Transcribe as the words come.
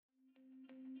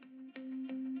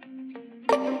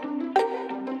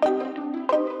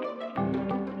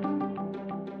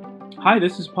Hi,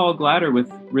 this is Paul Glatter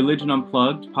with Religion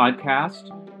Unplugged podcast.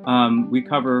 We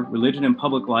cover religion and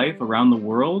public life around the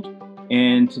world.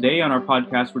 And today on our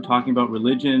podcast, we're talking about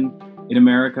religion in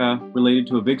America related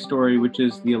to a big story, which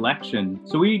is the election.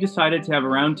 So we decided to have a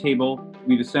roundtable.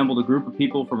 We've assembled a group of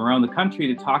people from around the country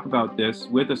to talk about this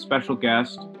with a special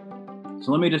guest.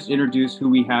 So let me just introduce who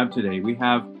we have today. We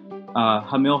have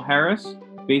Hamil Harris,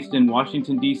 based in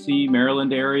Washington, D.C.,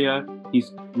 Maryland area.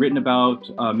 He's written about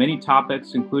many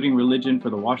topics, including religion for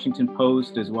the Washington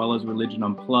Post, as well as Religion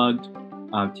Unplugged.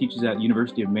 Teaches at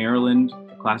University of Maryland,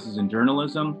 classes in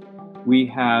journalism. We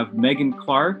have Megan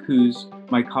Clark, who's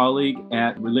my colleague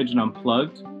at Religion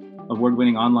Unplugged,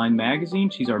 award-winning online magazine.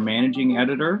 She's our managing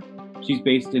editor. She's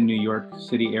based in New York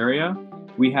City area.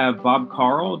 We have Bob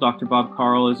Carl. Dr. Bob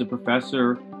Carl is a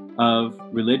professor of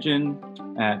religion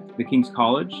at the King's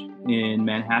College in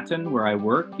Manhattan, where I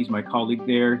work. He's my colleague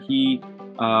there. He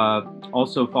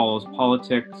also follows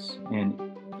politics and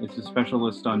is a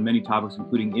specialist on many topics,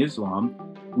 including Islam.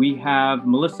 We have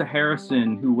Melissa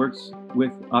Harrison, who works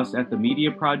with us at the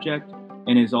Media Project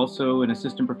and is also an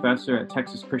assistant professor at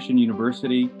Texas Christian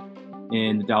University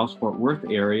in the Dallas-Fort Worth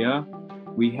area.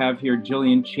 We have here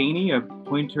Jillian Cheney, a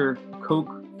Poynter Koch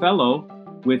Fellow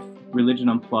with Religion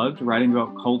Unplugged, writing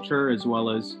about culture as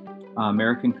well as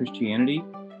American Christianity.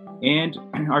 And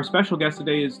our special guest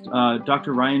today is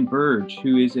Dr. Ryan Burge,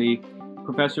 who is a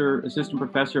assistant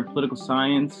professor of political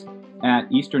science at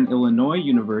Eastern Illinois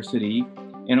University.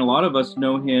 And a lot of us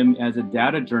know him as a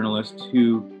data journalist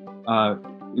who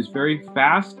is very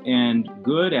fast and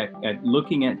good at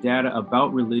looking at data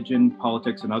about religion,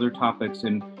 politics, and other topics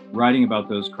and writing about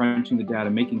those, crunching the data,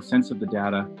 making sense of the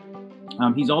data.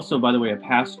 He's also, by the way, a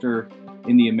pastor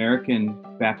in the American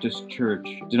Baptist Church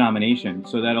denomination.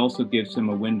 So that also gives him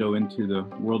a window into the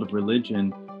world of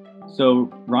religion.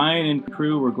 So Ryan and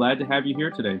crew, we're glad to have you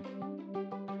here today.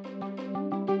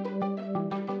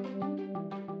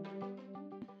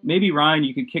 Maybe Ryan,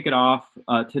 you could kick it off.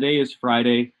 Today is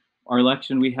Friday. Our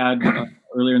election we had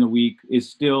earlier in the week is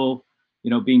still,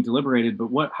 being deliberated.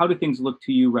 But how do things look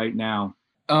to you right now?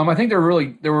 I think there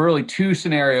were really two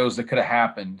scenarios that could have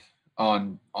happened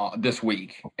on this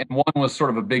week, and one was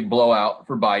sort of a big blowout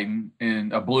for Biden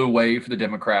and a blue wave for the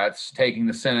Democrats, taking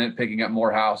the Senate, picking up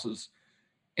more houses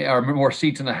or more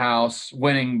seats in the House,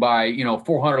 winning by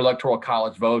 400 electoral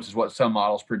college votes is what some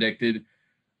models predicted.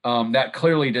 That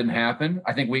clearly didn't happen.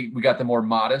 I think we got the more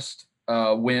modest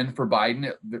win for Biden.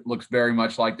 It looks very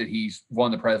much like that he's won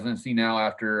the presidency now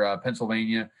after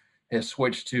Pennsylvania has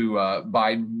switched to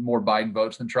more Biden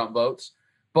votes than Trump votes.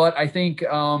 But I think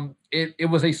it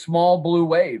was a small blue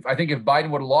wave. I think if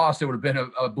Biden would have lost, it would have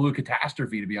been a blue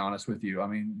catastrophe, to be honest with you. I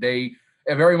mean,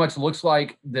 it very much looks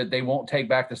like that they won't take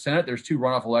back the Senate. There's two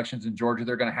runoff elections in Georgia.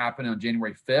 They're going to happen on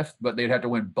January 5th, but they'd have to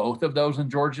win both of those in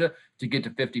Georgia to get to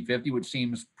 50-50, which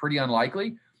seems pretty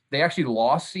unlikely. They actually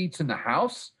lost seats in the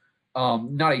House.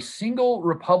 Not a single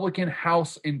Republican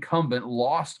House incumbent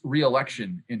lost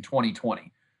re-election in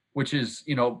 2020, which is,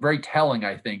 very telling,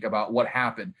 I think, about what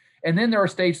happened. And then there are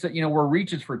states that, were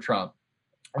reaches for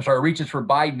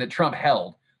Biden that Trump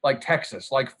held, like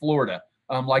Texas, like Florida,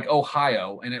 like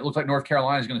Ohio, and it looks like North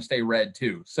Carolina is going to stay red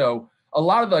too. So a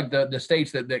lot of the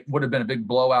states that would have been a big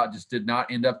blowout just did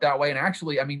not end up that way. And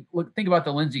actually, I mean, think about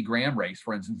the Lindsey Graham race,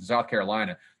 for instance, in South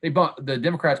Carolina. The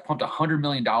Democrats pumped $100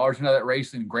 million into that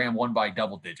race, and Graham won by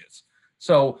double digits.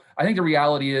 So I think the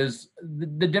reality is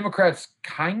the Democrats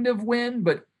kind of win,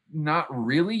 but not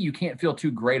really. You can't feel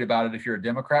too great about it if you're a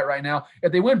Democrat right now.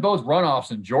 If they win both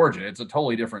runoffs in Georgia, it's a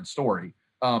totally different story.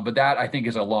 But that, I think,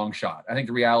 is a long shot. I think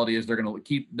the reality is the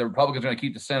Republicans are going to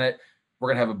keep the Senate. We're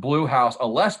going to have a blue house, a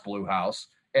less blue house,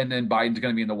 and then Biden's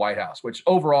going to be in the White House, which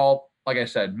overall, like I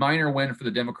said, minor win for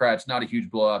the Democrats, not a huge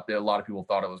blowout that a lot of people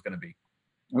thought it was going to be.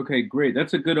 Okay, great.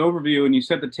 That's a good overview, and you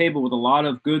set the table with a lot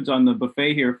of goods on the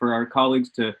buffet here for our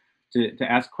colleagues to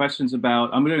ask questions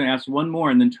about. I'm going to ask one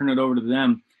more and then turn it over to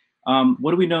them.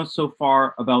 What do we know so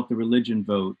far about the religion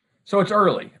vote? So it's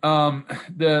early.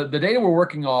 The data we're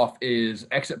working off is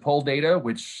exit poll data,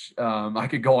 which I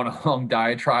could go on a long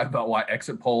diatribe about why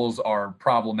exit polls are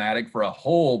problematic for a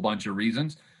whole bunch of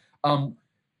reasons.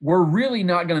 We're really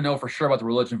not going to know for sure about the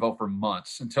religion vote for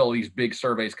months until these big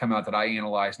surveys come out that I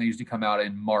analyze, and they usually come out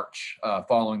in March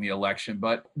following the election.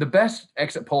 But the best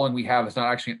exit polling we have is not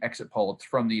actually an exit poll. It's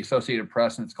from the Associated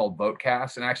Press, and it's called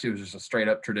VoteCast. And actually, it was just a straight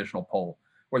up traditional poll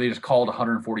where they just called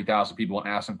 140,000 people and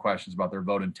asked them questions about their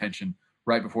vote intention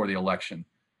right before the election.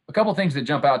 A couple of things that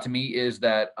jump out to me is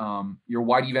that your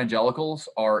white evangelicals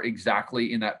are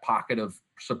exactly in that pocket of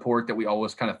support that we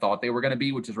always kind of thought they were going to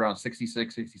be, which is around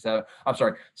 66, 67. I'm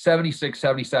sorry, 76,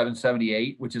 77,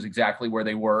 78, which is exactly where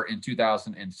they were in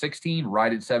 2016,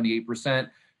 right at 78%.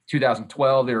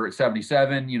 2012, they were at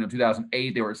 77.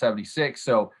 2008, they were at 76.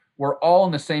 So we're all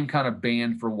in the same kind of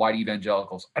band for white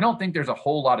evangelicals. I don't think there's a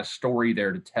whole lot of story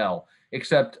there to tell,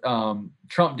 except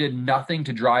Trump did nothing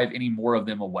to drive any more of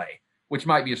them away, which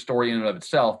might be a story in and of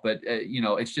itself, but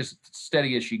it's just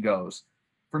steady as she goes.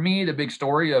 For me, the big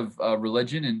story of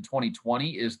religion in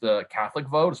 2020 is the Catholic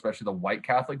vote, especially the white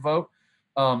Catholic vote.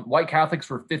 White Catholics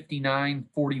were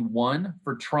 59-41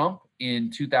 for Trump in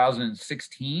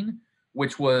 2016,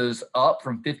 which was up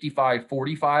from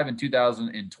 55-45 in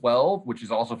 2012, which is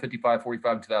also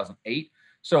 55-45 in 2008.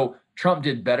 So Trump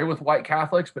did better with white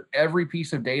Catholics, but every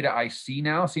piece of data I see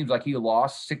now seems like he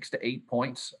lost 6 to 8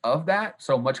 points of that.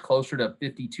 So much closer to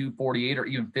 52-48 or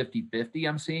even 50-50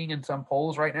 I'm seeing in some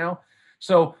polls right now.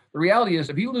 So the reality is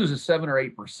if he loses 7 or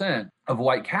 8% of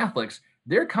white Catholics,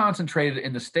 they're concentrated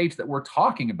in the states that we're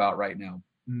talking about right now.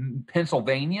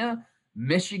 Pennsylvania,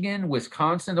 Michigan,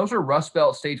 Wisconsin, those are Rust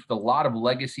Belt states with a lot of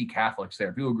legacy Catholics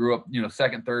there. People who grew up,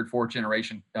 second, third, fourth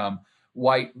generation,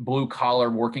 white, blue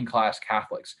collar, working class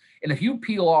Catholics. And if you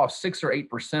peel off 6 or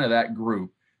 8% of that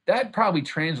group, that probably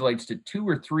translates to 2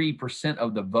 or 3%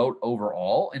 of the vote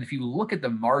overall. And if you look at the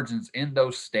margins in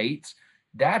those states,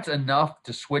 that's enough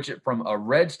to switch it from a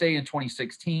red state in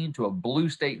 2016 to a blue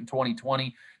state in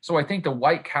 2020. So I think the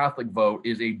white Catholic vote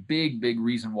is a big, big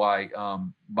reason why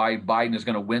Biden is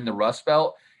going to win the Rust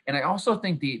Belt. And I also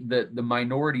think the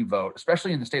minority vote,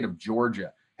 especially in the state of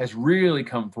Georgia, has really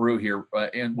come through here.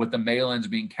 And with the mail-ins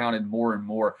being counted more and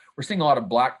more, we're seeing a lot of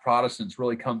Black Protestants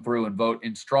really come through and vote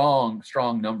in strong,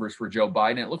 strong numbers for Joe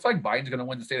Biden. It looks like Biden's going to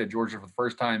win the state of Georgia for the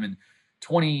first time in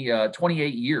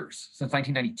 28 years, since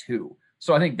 1992.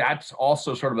 So I think that's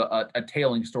also sort of a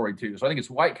tailing story too. So I think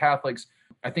it's white Catholics.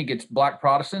 I think it's Black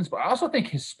Protestants, but I also think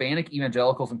Hispanic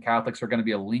evangelicals and Catholics are going to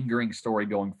be a lingering story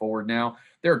going forward now.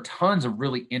 There are tons of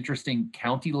really interesting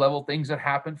county level things that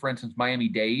happen. For instance,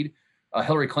 Miami-Dade.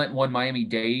 Hillary Clinton won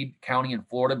Miami-Dade County in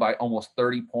Florida by almost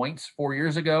 30 points 4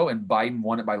 years ago, and Biden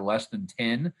won it by less than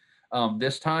 10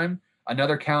 this time.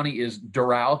 Another county is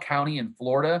Doral County in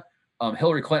Florida.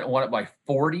 Hillary Clinton won it by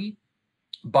 40.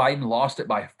 Biden lost it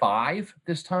by 5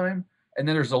 this time. And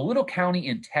then there's a little county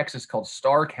in Texas called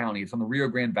Starr County. It's on the Rio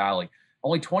Grande Valley.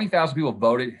 Only 20,000 people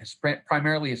voted,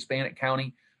 primarily Hispanic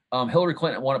county. Hillary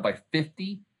Clinton won it by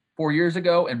 50 4 years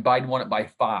ago, and Biden won it by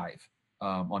 5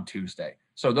 on Tuesday.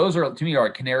 So those are, to me, are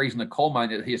canaries in the coal mine.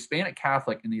 The Hispanic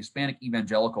Catholic and the Hispanic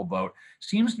evangelical vote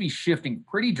seems to be shifting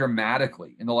pretty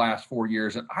dramatically in the last 4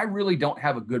 years. And I really don't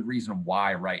have a good reason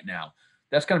why right now.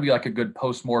 That's going to be like a good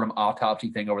postmortem autopsy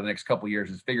thing over the next couple of years,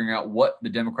 is figuring out what the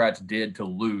Democrats did to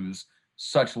lose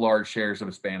such large shares of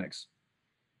Hispanics.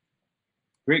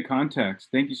 Great context.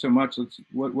 Thank you so much.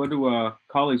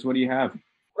 Colleagues, what do you have?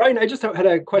 Ryan, I just had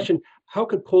a question. How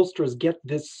could pollsters get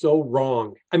this so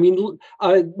wrong? I mean,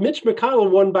 Mitch McConnell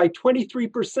won by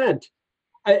 23%.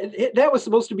 That was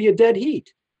supposed to be a dead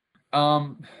heat.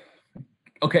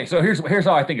 Okay, so here's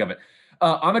how I think of it.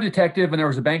 I'm a detective, and there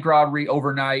was a bank robbery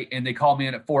overnight, and they called me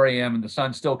in at 4 a.m. and the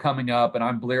sun's still coming up, and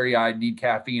I'm bleary-eyed, need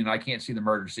caffeine, and I can't see the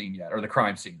murder scene yet, or the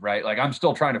crime scene, right? Like, I'm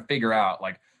still trying to figure out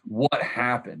like what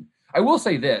happened. I will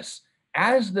say this: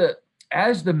 as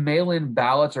the mail-in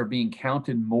ballots are being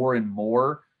counted more and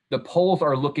more, the polls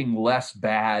are looking less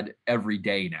bad every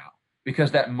day now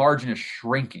because that margin is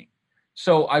shrinking.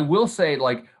 So I will say,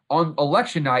 like, on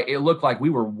election night, it looked like we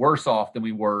were worse off than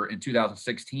we were in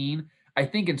 2016. I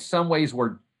think in some ways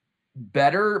we're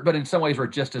better, but in some ways we're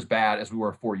just as bad as we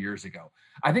were 4 years ago.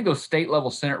 I think those state level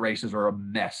Senate races are a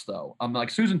mess, though. Like,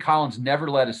 Susan Collins never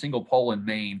led a single poll in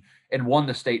Maine and won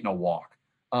the state in a walk.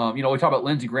 We talk about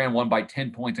Lindsey Graham won by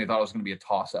 10 points. And they thought it was going to be a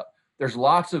toss up. There's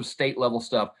lots of state level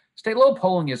stuff. State level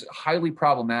polling is highly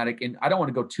problematic. And I don't want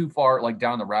to go too far like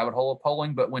down the rabbit hole of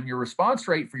polling, but when your response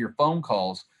rate for your phone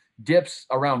calls dips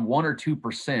around 1 or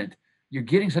 2%, you're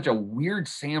getting such a weird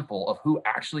sample of who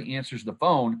actually answers the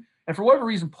phone. And for whatever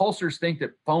reason, pollsters think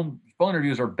that phone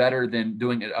interviews are better than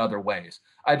doing it other ways.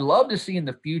 I'd love to see in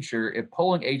the future if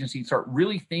polling agencies start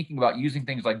really thinking about using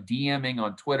things like DMing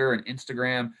on Twitter and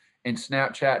Instagram and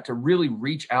Snapchat to really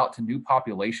reach out to new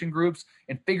population groups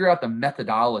and figure out the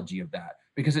methodology of that.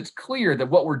 Because it's clear that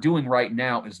what we're doing right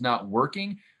now is not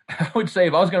working. I would say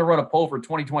if I was going to run a poll for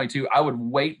 2022, I would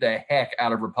weight the heck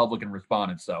out of Republican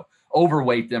respondents, though.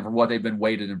 Overweight them for what they've been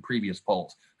weighted in previous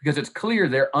polls, because it's clear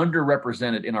they're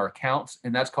underrepresented in our counts,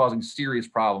 and that's causing serious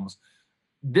problems.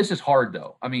 This is hard,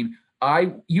 though. I mean,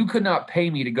 you could not pay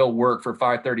me to go work for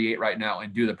 538 right now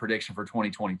and do the prediction for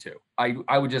 2022.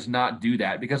 I would just not do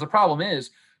that, because the problem is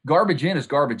garbage in is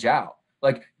garbage out.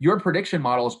 Like your prediction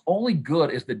model is only good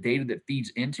as the data that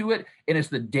feeds into it. And it's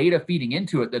the data feeding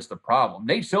into it that's the problem.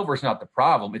 Nate Silver's not the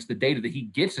problem. It's the data that he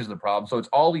gets is the problem. So it's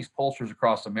all these pollsters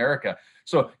across America.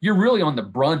 So you're really on the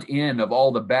brunt end of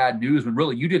all the bad news when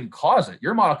really you didn't cause it.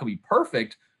 Your model could be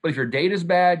perfect, but if your data's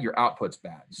bad, your output's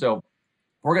bad. So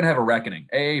we're going to have a reckoning.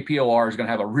 AAPOR is going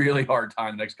to have a really hard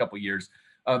time the next couple of years.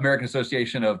 American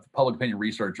Association of Public Opinion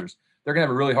Researchers, they're going to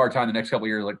have a really hard time the next couple of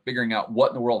years, like figuring out what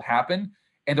in the world happened.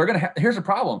 And they're going to here's the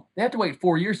problem. They have to wait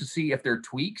 4 years to see if their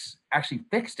tweaks actually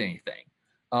fixed anything.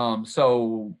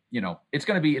 So, it's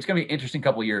going to be an interesting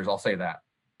couple of years. I'll say that.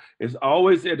 It's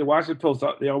always at the Washington Post,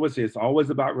 they always say it's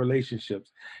always about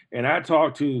relationships. And I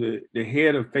talked to the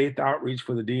head of faith outreach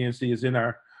for the DNC, is in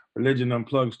our Religion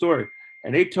Unplugged story.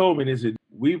 And they told me, they said,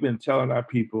 we've been telling our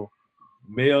people,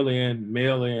 mail in,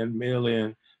 mail in, mail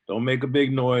in, don't make a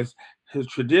big noise. Because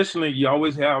traditionally, you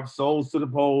always have souls to the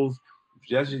polls,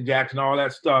 Jesse Jackson, all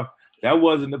that stuff. That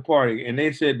wasn't the party. And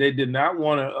they said they did not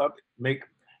want to make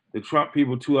the Trump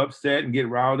people too upset and get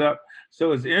riled up.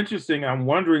 So it's interesting. I'm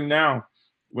wondering now,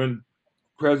 when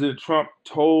President Trump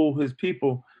told his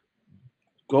people,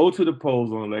 go to the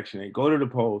polls on election day, go to the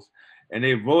polls, and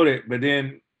they voted, but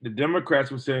then the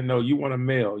Democrats were saying, no, you want to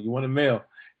mail.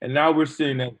 And now we're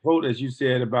seeing that vote, as you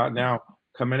said, about now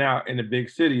coming out in the big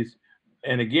cities.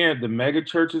 And again, the mega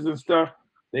churches and stuff,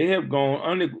 they have gone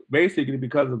under, basically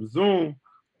because of Zoom.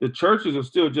 The churches are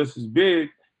still just as big,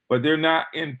 but they're not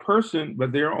in person,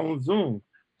 but they're on Zoom.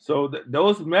 So there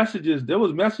was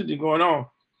messaging going on.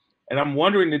 And I'm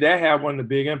wondering, did that have one of the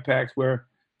big impacts where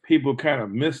people kind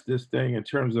of missed this thing in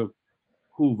terms of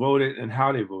who voted and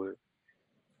how they voted?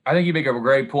 I think you make a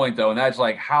great point, though, and that's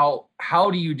like how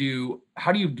do you do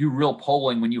real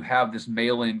polling when you have this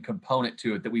mail-in component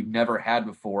to it that we've never had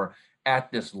before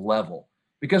at this level?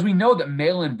 Because we know that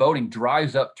mail-in voting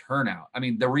drives up turnout. I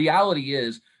mean, the reality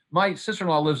is, my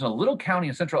sister-in-law lives in a little county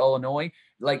in central Illinois.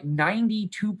 Like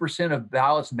 92% of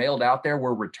ballots mailed out there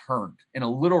were returned in a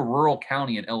little rural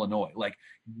county in Illinois. Like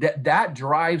that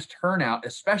drives turnout,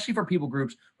 especially for people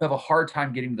groups who have a hard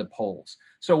time getting to the polls.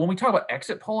 So when we talk about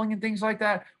exit polling and things like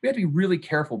that, we have to be really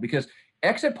careful, because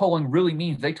exit polling really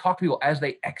means they talk to people as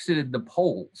they exited the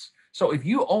polls. So if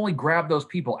you only grab those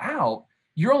people out,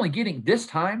 you're only getting, this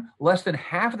time, less than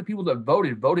half of the people that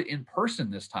voted in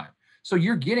person this time. So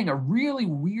you're getting a really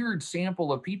weird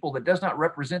sample of people that does not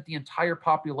represent the entire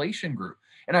population group.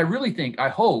 And I really think, I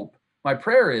hope, my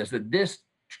prayer is that this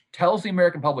tells the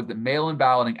American public that mail-in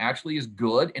balloting actually is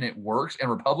good and it works,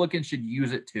 and Republicans should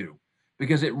use it too,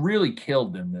 because it really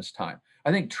killed them this time.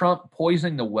 I think Trump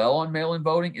poisoning the well on mail-in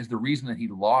voting is the reason that he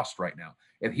lost right now.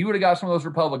 If he would have got some of those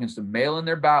Republicans to mail in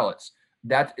their ballots,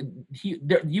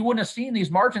 you wouldn't have seen these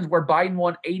margins where Biden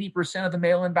won 80% of the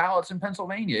mail-in ballots in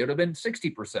Pennsylvania. It would have been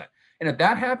 60%. And if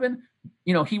that happened,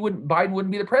 Biden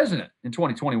wouldn't be the president in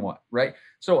 2021, right?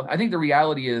 So I think the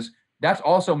reality is that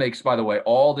also makes, by the way,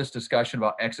 all this discussion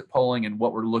about exit polling and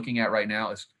what we're looking at right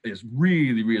now is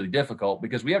really, really difficult,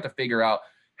 because we have to figure out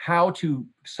how to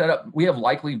set up. We have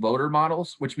likely voter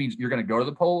models, which means you're going to go to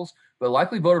the polls, but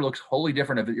likely voter looks wholly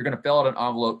different if you're going to fill out an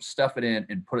envelope, stuff it in,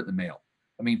 and put it in the mail.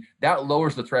 I mean, that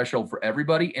lowers the threshold for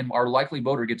everybody, and our likely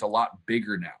voter gets a lot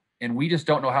bigger now. And we just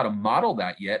don't know how to model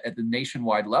that yet at the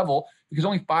nationwide level, because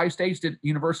only 5 states did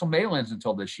universal mail-ins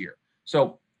until this year.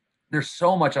 So there's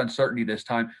so much uncertainty this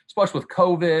time, especially with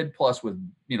COVID, plus with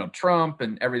Trump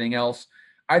and everything else.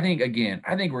 I think we're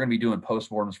going to be doing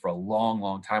postmortems for a long,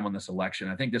 long time on this election.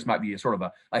 I think this might be a sort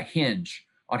of a hinge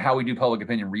on how we do public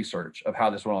opinion research of how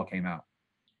this one all came out.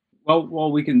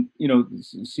 Well, we can,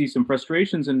 see some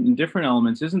frustrations in different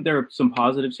elements. Isn't there some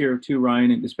positives here too,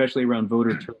 Ryan, and especially around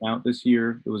voter turnout this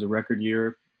year? It was a record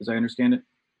year, as I understand it.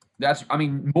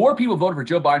 More people voted for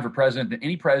Joe Biden for president than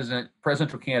any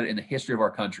presidential candidate in the history of our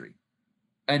country.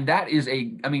 And that is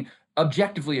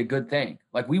objectively a good thing.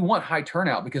 Like, we want high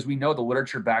turnout because we know the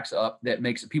literature backs up that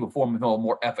makes people feel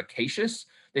more efficacious.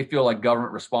 They feel like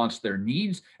government responds to their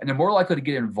needs, and they're more likely to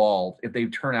get involved if they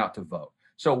turn out to vote.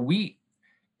 So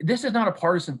this is not a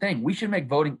partisan thing. We should make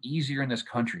voting easier in this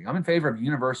country. I'm in favor of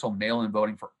universal mail-in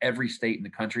voting for every state in the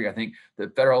country. I think the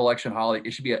federal election holiday,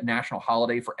 it should be a national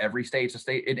holiday for every state. It's a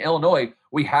state. In Illinois,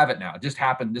 we have it now. It just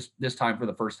happened this time for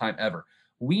the first time ever.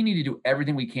 We need to do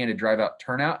everything we can to drive out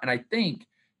turnout. And I think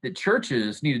that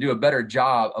churches need to do a better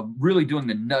job of really doing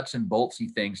the nuts and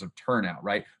boltsy things of turnout,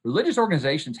 right? Religious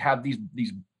organizations have these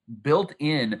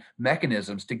built-in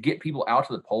mechanisms to get people out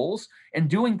to the polls, and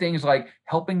doing things like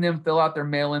helping them fill out their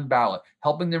mail-in ballot,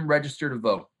 helping them register to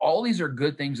vote. All these are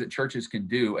good things that churches can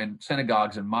do, and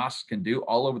synagogues and mosques can do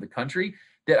all over the country,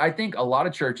 that I think a lot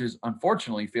of churches,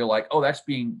 unfortunately, feel like, oh, that's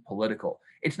being political.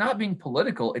 It's not being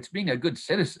political, it's being a good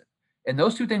citizen. And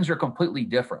those two things are completely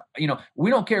different. We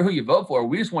don't care who you vote for.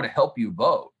 We just want to help you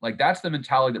vote. Like, that's the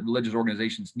mentality that religious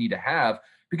organizations need to have,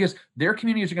 because their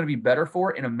communities are going to be better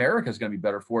for it, and America is going to be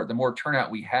better for it the more turnout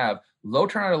we have. Low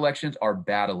turnout elections are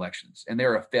bad elections, and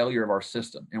they're a failure of our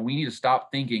system. And we need to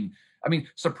stop thinking,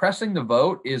 suppressing the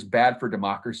vote is bad for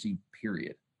democracy,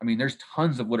 period. There's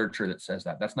tons of literature that says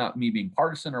that. That's not me being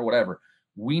partisan or whatever.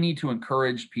 We need to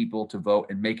encourage people to vote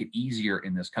and make it easier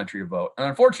in this country to vote. And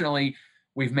unfortunately,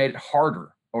 we've made it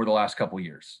harder over the last couple of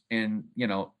years. And,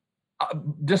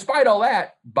 despite all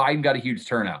that, Biden got a huge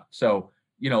turnout. So,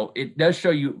 it does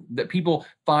show you that people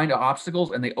find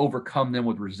obstacles and they overcome them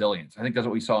with resilience. I think that's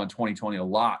what we saw in 2020 a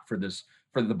lot for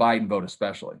the Biden vote,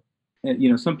 especially.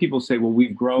 And, some people say, well,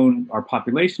 we've grown our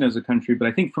population as a country, but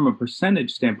I think from a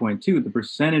percentage standpoint too, the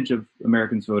percentage of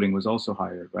Americans voting was also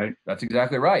higher, right? That's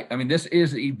exactly right. This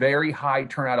is a very high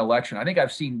turnout election. I think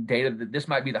I've seen data that this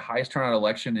might be the highest turnout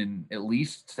election in at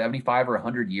least 75 or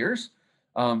 100 years.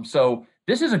 So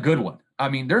this is a good one.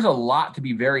 There's a lot to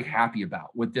be very happy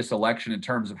about with this election in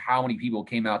terms of how many people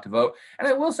came out to vote. And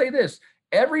I will say this,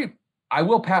 I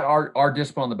will pat our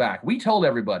discipline on the back. We told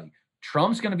everybody,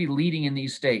 Trump's going to be leading in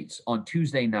these states on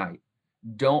Tuesday night.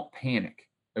 Don't panic,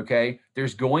 okay?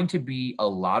 There's going to be a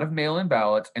lot of mail-in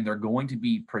ballots, and they're going to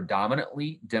be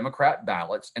predominantly Democrat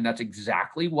ballots, and that's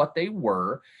exactly what they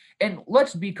were. And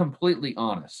let's be completely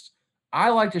honest. I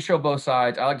like to show both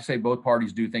sides. I like to say both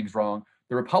parties do things wrong.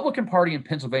 The Republican Party in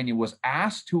Pennsylvania was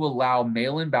asked to allow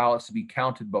mail-in ballots to be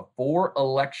counted before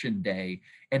Election Day,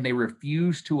 and they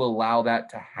refused to allow that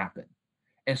to happen.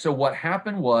 And so what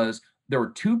happened was, there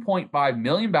were 2.5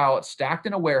 million ballots stacked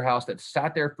in a warehouse that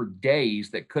sat there for days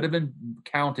that could have been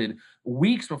counted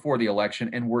weeks before the election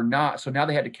and were not. So now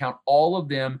they had to count all of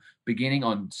them beginning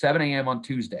on 7 a.m. on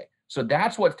Tuesday. So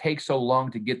that's what takes so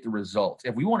long to get the results.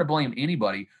 If we want to blame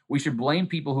anybody, we should blame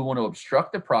people who want to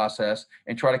obstruct the process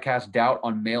and try to cast doubt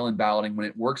on mail-in balloting when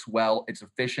it works well, it's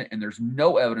efficient, and there's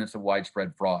no evidence of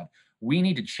widespread fraud. We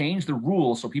need to change the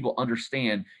rules so people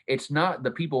understand it's not the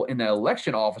people in the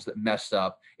election office that messed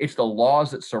up. It's the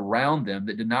laws that surround them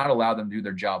that did not allow them to do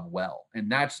their job well.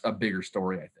 And that's a bigger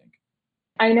story, I think.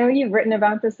 I know you've written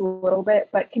about this a little bit,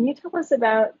 but can you tell us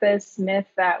about this myth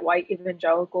that white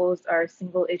evangelicals are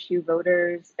single issue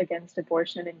voters against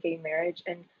abortion and gay marriage?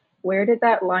 And where did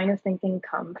that line of thinking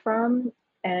come from?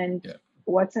 And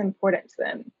what's important to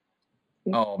them?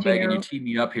 Oh, Megan, you teed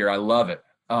me up here. I love it.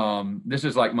 This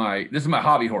is my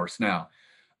hobby horse now.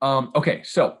 Okay,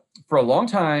 so for a long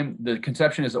time, the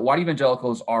conception is that white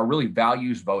evangelicals are really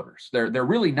values voters. They're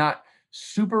really not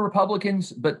super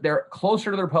Republicans, but they're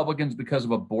closer to the Republicans because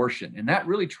of abortion. And that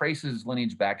really traces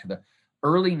lineage back to the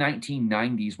early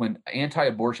 1990s when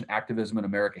anti-abortion activism in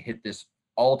America hit this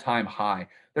all-time high.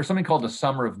 There's something called the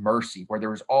Summer of Mercy, where there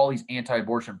was all these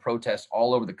anti-abortion protests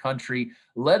all over the country,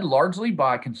 led largely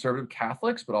by conservative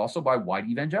Catholics, but also by white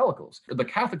evangelicals. The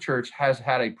Catholic Church has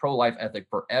had a pro-life ethic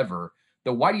forever.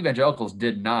 The white evangelicals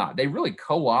did not. They really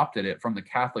co-opted it from the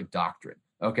Catholic doctrine.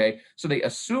 Okay, so they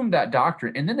assumed that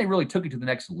doctrine, and then they really took it to the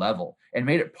next level and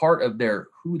made it part of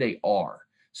who they are.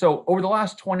 So over the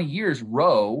last 20 years,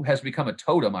 Roe has become a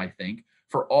totem, I think,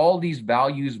 for all these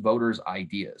values voters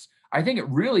ideas. I think it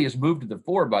really has moved to the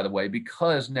fore, by the way,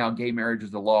 because now gay marriage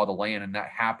is the law of the land, and that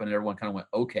happened, and everyone kind of went,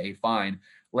 okay, fine,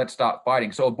 let's stop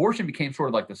fighting. So abortion became sort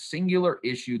of like the singular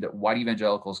issue that white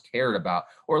evangelicals cared about,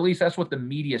 or at least that's what the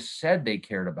media said they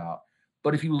cared about.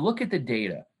 But if you look at the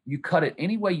data, you cut it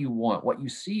any way you want, what you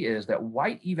see is that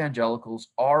white evangelicals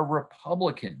are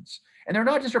Republicans. And they're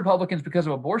not just Republicans because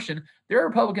of abortion. They're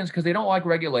Republicans because they don't like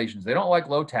regulations. They don't like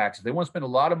low taxes. They want to spend a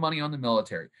lot of money on the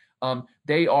military.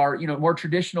 They are, more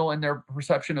traditional in their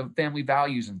perception of family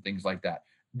values and things like that.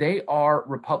 They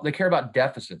care about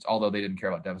deficits, although they didn't care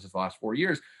about deficits the last 4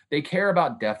 years. They care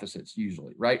about deficits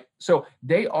usually, right? So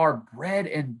they are bread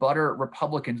and butter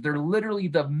Republicans. They're literally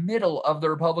the middle of the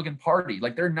Republican Party.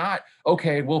 Like, they're not,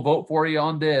 okay, we'll vote for you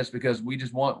on this because we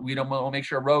don't want to make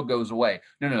sure Roe goes away.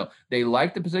 No. They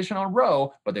like the position on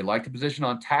Roe, but they like the position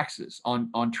on taxes,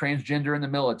 on transgender in the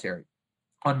military,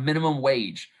 on minimum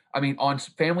wage. On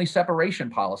family separation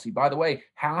policy. By the way,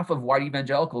 half of white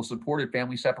evangelicals supported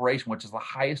family separation, which is the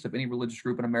highest of any religious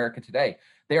group in America today.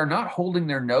 They are not holding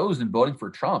their nose and voting for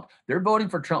Trump. They're voting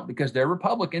for Trump because they're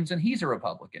Republicans and he's a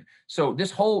Republican. So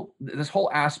this whole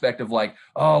aspect of like,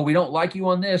 oh, we don't like you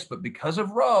on this, but because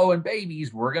of Roe and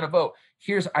babies, we're going to vote.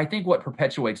 I think what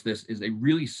perpetuates this is a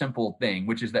really simple thing,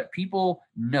 which is that people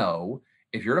know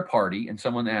if you're at a party and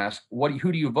someone asks,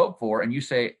 who do you vote for? And you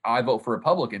say, I vote for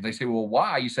Republicans. They say, well,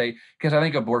 why? You say, because I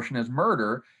think abortion is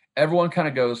murder. Everyone kind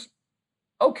of goes,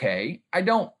 okay, I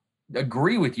don't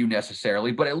agree with you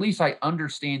necessarily, but at least I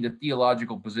understand the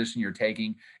theological position you're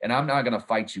taking, and I'm not going to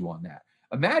fight you on that.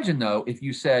 Imagine, though, if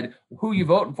you said, who you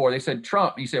voting for? They said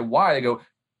Trump. And you said, why? They go,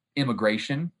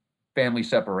 immigration, family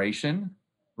separation,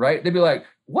 right? They'd be like,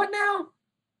 what now?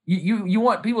 You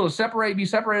want people to be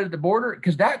separated at the border?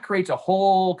 Because that creates a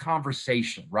whole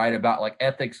conversation, right, about like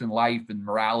ethics and life and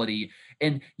morality.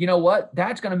 And you know what?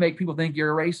 That's going to make people think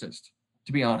you're a racist,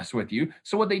 to be honest with you.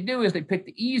 So what they do is they pick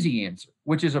the easy answer,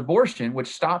 which is abortion, which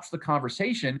stops the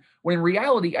conversation, when in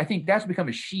reality, I think that's become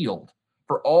a shield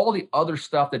for all the other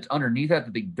stuff that's underneath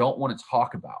that they don't want to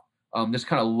talk about. This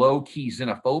kind of low-key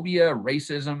xenophobia,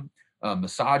 racism,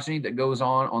 misogyny that goes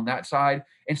on that side.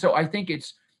 And so I think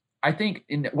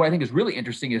what I think is really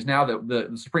interesting is now that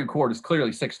the Supreme Court is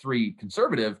clearly 6-3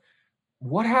 conservative,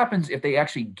 what happens if they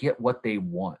actually get what they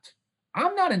want?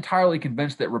 I'm not entirely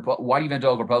convinced that white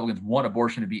evangelical Republicans want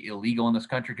abortion to be illegal in this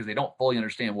country because they don't fully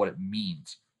understand what it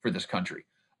means for this country.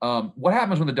 What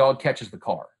happens when the dog catches the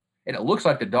car? And it looks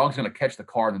like the dog's going to catch the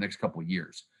car in the next couple of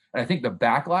years. And I think the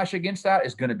backlash against that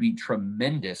is going to be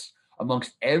tremendous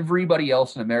amongst everybody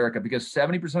else in America, because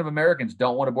 70% of Americans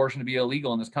don't want abortion to be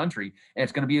illegal in this country. And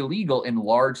it's going to be illegal in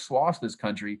large swaths of this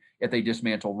country if they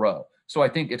dismantle Roe. So I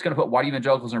think it's going to put white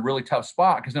evangelicals in a really tough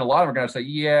spot, because then a lot of them are going to say,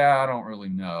 yeah, I don't really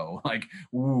know. Like,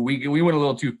 we went a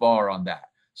little too far on that.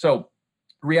 So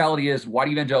reality is white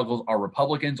evangelicals are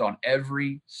Republicans on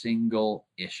every single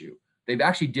issue. They've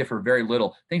actually differ very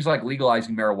little. Things like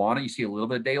legalizing marijuana, you see a little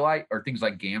bit of daylight, or things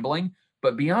like gambling.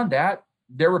 But beyond that,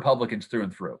 they're Republicans through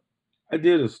and through. I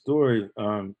did a story,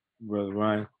 Brother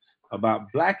Ryan,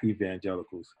 about Black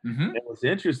evangelicals. Mm-hmm. It was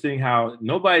interesting how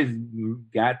nobody's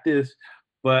got this,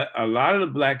 but a lot of the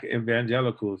Black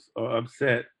evangelicals are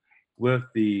upset with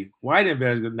the white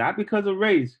evangelicals, not because of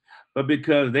race, but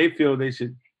because they feel they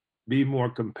should be more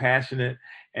compassionate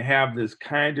and have this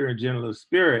kinder and gentler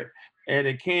spirit. And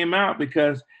it came out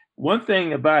because one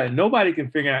thing about it, nobody can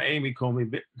figure out Amy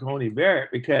Coney Barrett,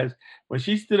 because when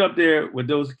she stood up there with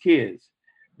those kids,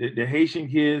 the Haitian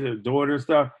kids, her daughter and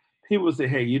stuff, people say,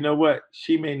 hey, you know what?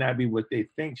 She may not be what they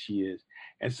think she is.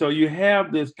 And so you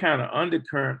have this kind of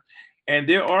undercurrent, and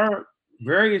there are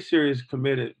very serious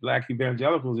committed Black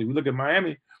evangelicals. If you look at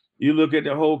Miami, you look at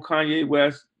the whole Kanye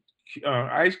West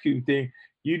Ice Cube thing,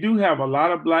 you do have a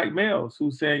lot of Black males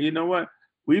who saying, you know what?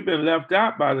 We've been left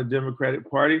out by the Democratic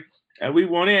Party and we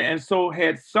want in. And so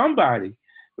had somebody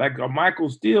like a Michael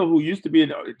Steele, who used to be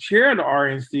the chair of the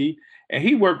RNC, and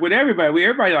he worked with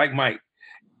everybody like Mike.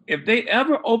 If they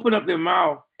ever open up their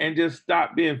mouth and just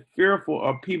stop being fearful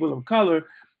of people of color,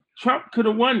 Trump could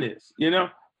have won this, you know?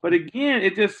 But again,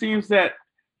 it just seems that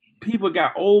people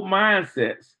got old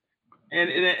mindsets, and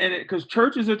because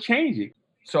churches are changing.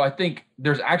 So I think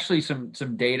there's actually some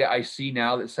data I see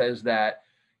now that says that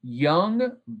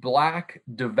young Black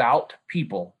devout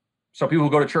people, so people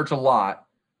who go to church a lot,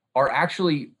 are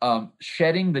actually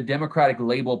shedding the Democratic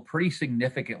label pretty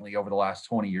significantly over the last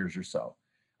 20 years or so.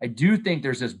 I do think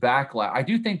there's this backlash. I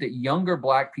do think that younger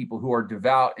Black people who are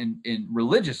devout and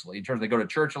religiously, in terms of they go to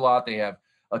church a lot, they have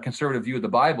a conservative view of the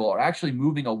Bible, are actually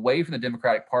moving away from the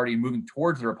Democratic Party and moving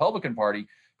towards the Republican Party,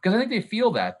 because I think they feel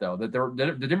that, though, that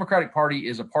the Democratic Party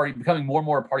is a party becoming more and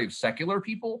more a party of secular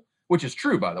people, which is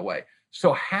true, by the way.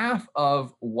 So half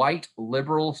of white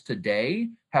liberals today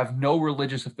have no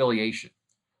religious affiliation.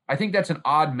 I think that's an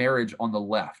odd marriage on the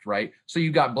left, right? So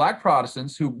you've got Black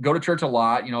Protestants who go to church a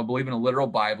lot, believe in a literal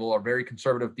Bible, are very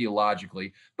conservative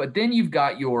theologically. But then you've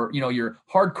got your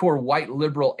hardcore white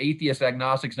liberal atheist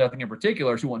agnostics, nothing in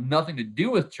particular, who want nothing to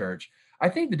do with church. I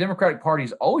think the Democratic Party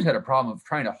has always had a problem of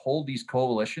trying to hold these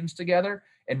coalitions together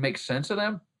and make sense of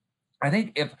them. I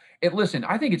think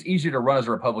I think it's easier to run as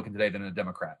a Republican today than a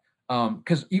Democrat.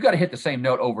 Because you got to hit the same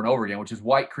note over and over again, which is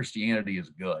white Christianity is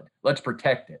good. Let's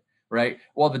protect it. Right.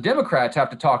 Well, the Democrats have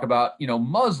to talk about,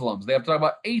 Muslims. They have to talk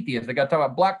about atheists. They got to talk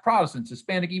about Black Protestants,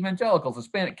 Hispanic evangelicals,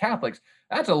 Hispanic Catholics.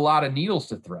 That's a lot of needles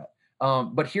to thread.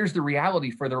 But here's the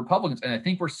reality for the Republicans. And I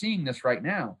think we're seeing this right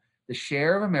now. The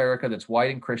share of America that's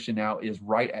white and Christian now is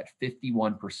right at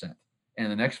 51%. And in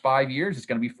the next 5 years, it's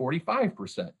going to be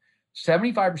 45%.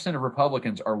 75% of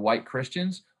Republicans are white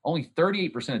Christians. Only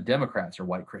 38% of Democrats are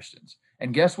white Christians.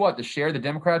 And guess what? The share the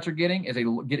Democrats are getting is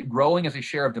growing as a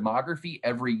share of demography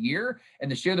every year.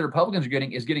 And the share the Republicans are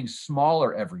getting is getting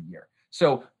smaller every year.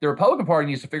 So the Republican Party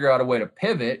needs to figure out a way to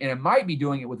pivot, and it might be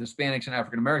doing it with Hispanics and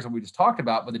African Americans that we just talked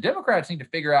about. But the Democrats need to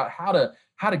figure out how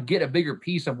to get a bigger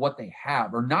piece of what they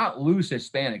have, or not lose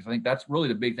Hispanics. I think that's really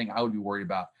the big thing I would be worried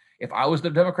about. If I was the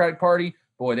Democratic Party,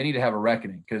 boy, they need to have a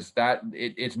reckoning, because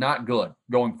it's not good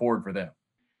going forward for them.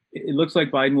 It looks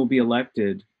like Biden will be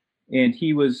elected, and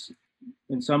he was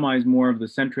in some eyes, more of the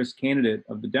centrist candidate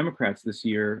of the Democrats this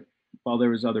year, while there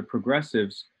was other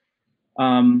progressives.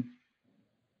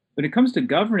 When it comes to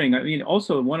governing, I mean,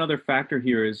 also one other factor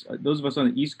here is those of us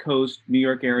on the East Coast, New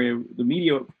York area, the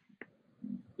media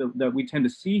that we tend to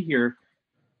see here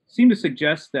seem to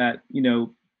suggest that,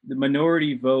 the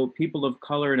minority vote, people of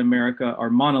color in America are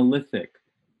monolithic.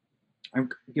 I'm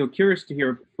curious to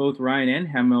hear both Ryan and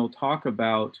Hamel talk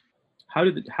about how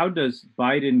does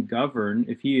Biden govern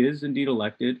if he is indeed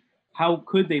elected? How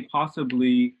could they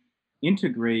possibly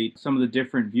integrate some of the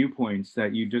different viewpoints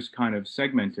that you just kind of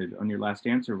segmented on your last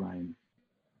answer, Ryan?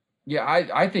 Yeah,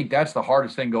 I think that's the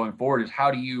hardest thing going forward is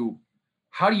how do you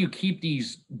keep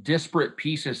these disparate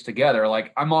pieces together?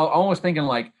 Like I'm almost thinking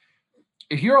like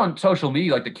if you're on social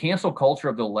media, like the cancel culture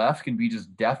of the left can be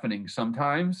just deafening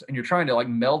sometimes, and you're trying to like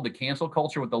meld the cancel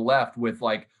culture with the left with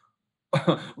like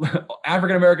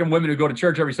African American women who go to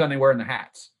church every Sunday wearing the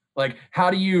hats. Like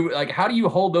how do you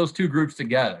hold those two groups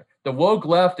together? The woke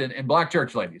left and black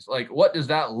church ladies. Like what does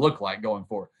that look like going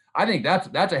forward? I think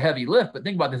that's a heavy lift, but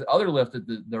think about this other lift that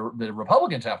the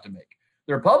Republicans have to make.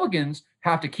 The Republicans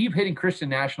have to keep hitting Christian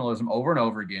nationalism over and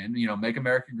over again, make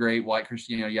America great, white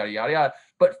Christianity, yada, yada, yada,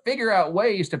 but figure out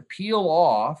ways to peel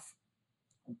off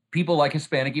people like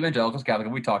Hispanic evangelicals, Catholic,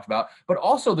 we talked about, but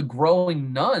also the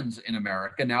growing nuns in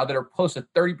America now that are close to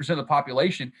 30% of the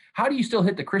population. How do you still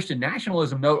hit the Christian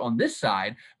nationalism note on this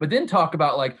side, but then talk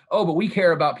about like, oh, but we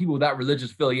care about people without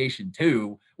religious affiliation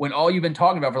too, when all you've been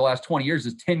talking about for the last 20 years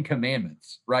is 10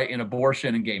 commandments, right? And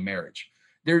abortion and gay marriage.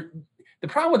 The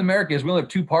problem with America is we only have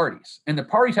two parties, and the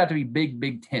parties have to be big,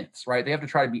 big tents, right? They have to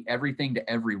try to be everything to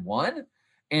everyone.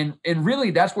 And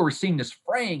really that's where we're seeing this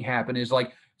fraying happen is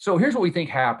like, so here's what we think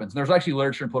happens. And there's actually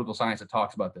literature in political science that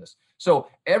talks about this. So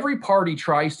every party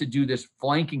tries to do this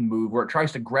flanking move where it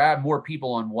tries to grab more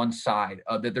people on one side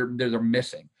that they're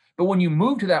missing. But when you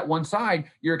move to that one side,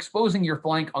 you're exposing your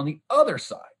flank on the other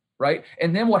side, right?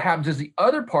 And then what happens is the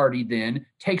other party then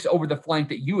takes over the flank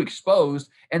that you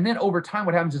exposed. And then over time,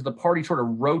 what happens is the party sort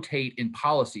of rotate in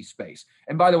policy space.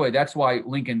 And by the way, that's why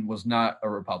Lincoln was not a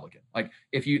Republican. Like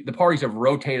the parties have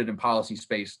rotated in policy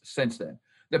space since then.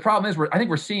 The problem is I think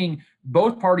we're seeing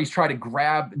both parties try to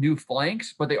grab new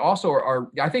flanks, but they also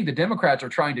I think the Democrats are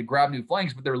trying to grab new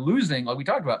flanks, but they're losing, like we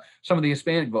talked about, some of the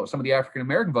Hispanic vote, some of the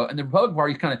African-American vote, and the Republican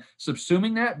Party is kind of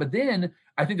subsuming that. But then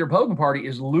I think the Republican Party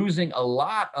is losing a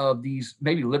lot of these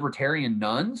maybe libertarian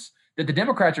nuns that the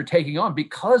Democrats are taking on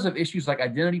because of issues like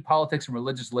identity politics and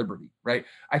religious liberty, right?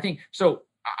 I think, so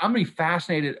I'm going to be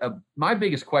fascinated. My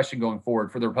biggest question going forward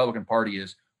for the Republican Party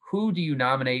is, who do you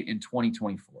nominate in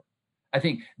 2024? I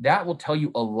think that will tell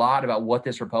you a lot about what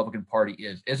this Republican Party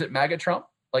is. Is it MAGA Trump?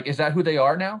 Like, is that who they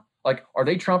are now? Like, are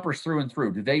they Trumpers through and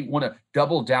through? Do they want to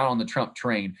double down on the Trump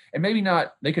train? And maybe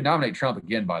not, they could nominate Trump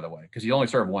again, by the way, because he only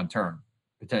served one term,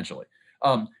 potentially.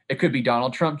 It could be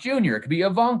Donald Trump Jr. It could be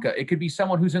Ivanka. It could be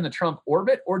someone who's in the Trump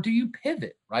orbit, or do you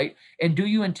pivot, right? And do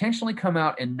you intentionally come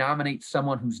out and nominate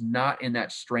someone who's not in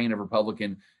that strain of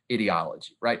Republican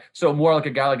ideology, right? So more like a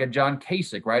guy like a John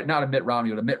Kasich, right? Not a Mitt Romney,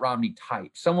 but a Mitt Romney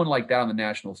type, someone like that on the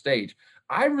national stage.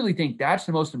 I really think that's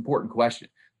the most important question.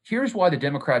 Here's why the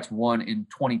Democrats won in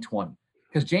 2020,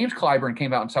 because James Clyburn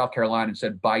came out in South Carolina and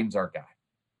said, Biden's our guy.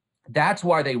 That's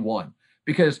why they won,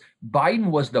 because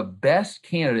Biden was the best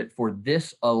candidate for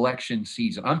this election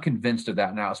season. I'm convinced of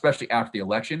that now, especially after the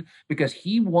election, because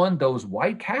he won those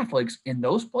white Catholics in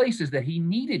those places that he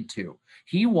needed to.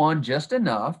 He won just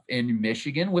enough in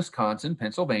Michigan, Wisconsin,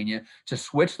 Pennsylvania to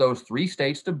switch those three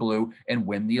states to blue and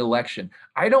win the election.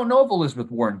 I don't know if Elizabeth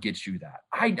Warren gets you that.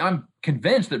 I'm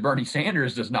convinced that Bernie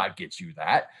Sanders does not get you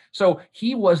that. So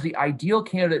he was the ideal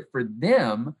candidate for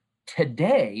them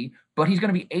today, but he's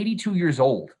going to be 82 years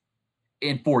old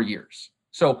in 4 years.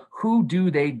 So who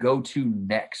do they go to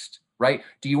next, right?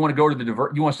 Do you want to go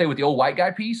to you want to stay with the old white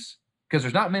guy piece? Because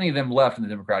there's not many of them left in the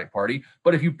Democratic Party.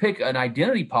 But if you pick an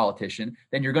identity politician,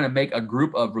 then you're going to make a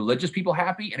group of religious people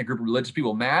happy and a group of religious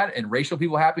people mad and racial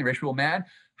people happy and racial people mad.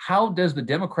 How does the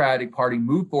Democratic Party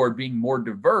move forward being more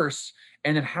diverse?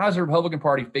 And then how does the Republican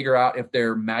Party figure out if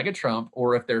they're MAGA Trump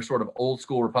or if they're sort of old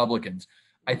school Republicans?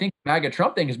 I think the MAGA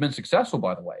Trump thing has been successful,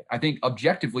 by the way. I think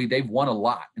objectively they've won a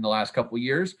lot in the last couple of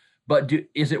years, but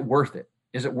is it worth it?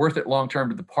 Is it worth it long-term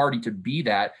to the party to be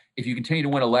that if you continue to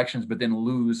win elections, but then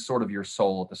lose sort of your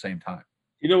soul at the same time?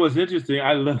 You know what's interesting?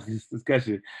 I love this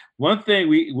discussion. One thing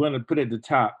we want to put at the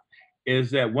top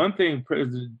is that one thing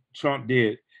President Trump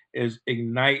did is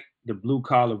ignite the blue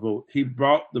collar vote. He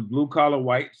brought the blue collar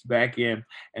whites back in,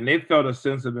 and they felt a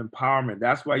sense of empowerment.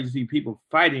 That's why you see people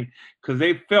fighting, because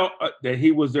they felt that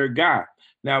he was their guy.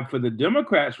 Now, for the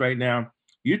Democrats right now,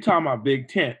 You talking about Big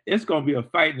Tent? It's going to be a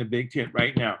fight in the Big Tent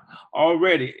right now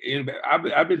already.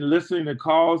 I've been listening to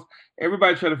calls.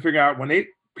 Everybody trying to figure out when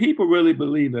people really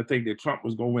believe, I think, that Trump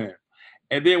was going to win.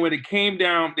 And then when it came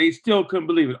down, they still couldn't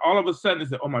believe it. All of a sudden, they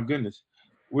said, "Oh my goodness,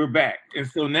 we're back." And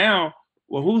so now,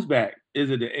 well, who's back?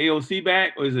 Is it the AOC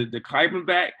back, or is it the Clyburn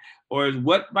back, or is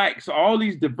what back? So all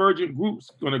these divergent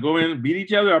groups going to go in and beat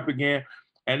each other up again,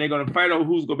 and they're going to fight over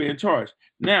who's going to be in charge.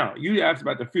 Now, you asked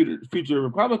about the future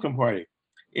Republican Party.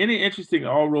 Any interesting,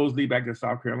 all roads lead back to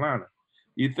South Carolina.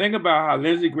 You think about how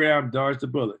Lindsey Graham dodged the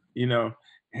bullet.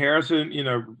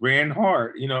 Harrison, ran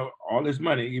hard. All this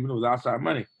money, even though it was outside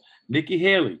money. Nikki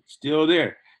Haley, still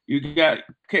there. You got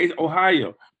case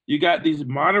Ohio. You got these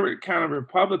moderate kind of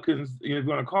Republicans, if you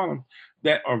want to call them,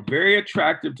 that are very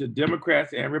attractive to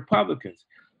Democrats and Republicans.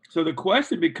 So the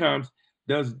question becomes,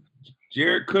 does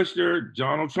Jared Kushner,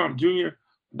 Donald Trump Jr.,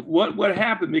 what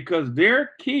happened? Because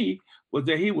their key was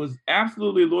that he was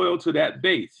absolutely loyal to that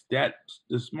base, that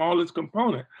the smallest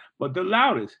component, but the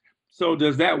loudest. So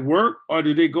does that work, or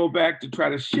do they go back to try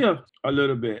to shift a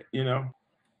little bit,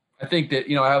 I think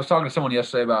that, I was talking to someone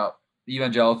yesterday about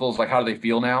evangelicals, like, how do they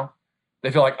feel now? They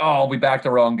feel like, oh, I'll be back to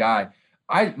the wrong guy.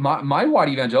 My white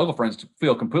evangelical friends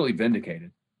feel completely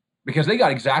vindicated because they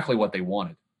got exactly what they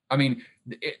wanted. I mean,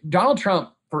 Donald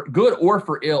Trump, for good or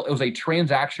for ill, it was a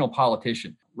transactional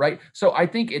politician, right? So I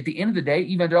think at the end of the day,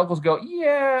 evangelicals go,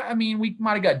 yeah, I mean, we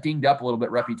might have got dinged up a little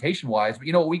bit reputation-wise, but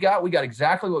you know what we got? We got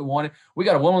exactly what we wanted. We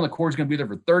got a woman on the court who's going to be there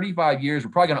for 35 years.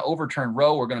 We're probably going to overturn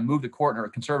Roe. We're going to move the court in a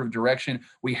conservative direction.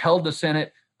 We held the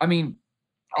Senate. I mean,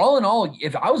 all in all,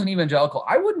 if I was an evangelical,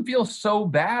 I wouldn't feel so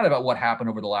bad about what happened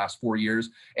over the last 4 years.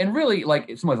 And really, like,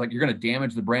 somebody's like, you're going to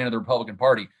damage the brand of the Republican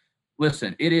Party.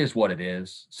 Listen, it is what it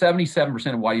is.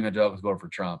 77% of white evangelicals voted for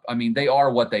Trump. I mean, they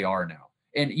are what they are now.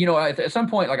 And, at some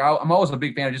point, like, I'm always a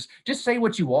big fan of just say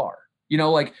what you are.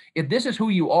 Like, if this is who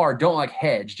you are, don't like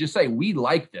hedge. Just say, we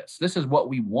like this. This is what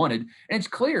we wanted. And it's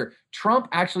clear Trump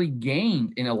actually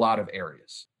gained in a lot of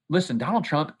areas. Listen, Donald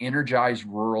Trump energized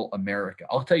rural America.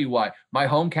 I'll tell you why. My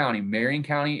home county, Marion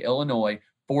County, Illinois,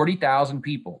 40,000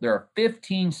 people. There are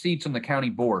 15 seats on the county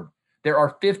board. There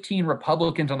are 15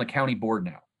 Republicans on the county board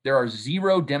now. There are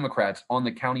 0 Democrats on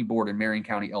the county board in Marion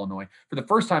County, Illinois. For the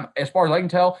first time, as far as I can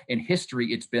tell, in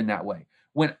history, it's been that way.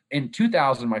 When in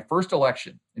 2000, my first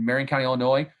election in Marion County,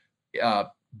 Illinois,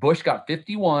 Bush got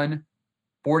 51,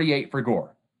 48 for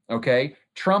Gore. Okay.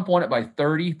 Trump won it by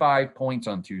 35 points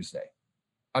on Tuesday.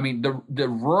 I mean, the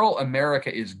rural America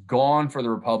is gone for the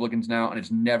Republicans now, and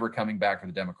it's never coming back for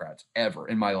the Democrats ever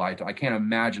in my lifetime. I can't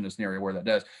imagine a scenario where that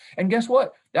does. And guess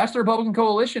what? That's the Republican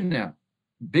coalition now.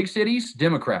 Big cities,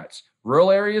 Democrats.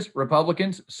 Rural areas,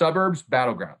 Republicans. Suburbs,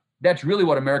 battleground. That's really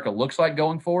what America looks like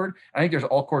going forward. I think there's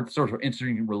all sorts of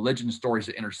interesting religion stories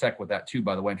that intersect with that too,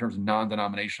 by the way, in terms of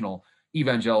non-denominational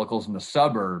evangelicals in the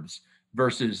suburbs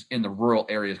versus in the rural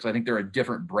areas, because I think they're a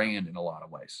different brand in a lot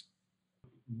of ways.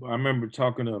 I remember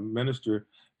talking to a minister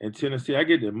in Tennessee. I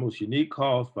get the most unique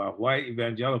calls by white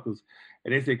evangelicals,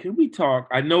 and they say, "Can we talk?"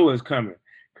 I know it's coming,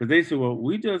 because they said, "Well,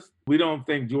 we don't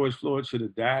think George Floyd should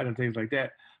have died and things like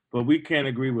that, but we can't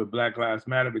agree with Black Lives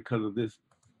Matter because of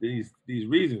these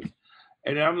reasons."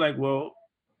 And I'm like, "Well,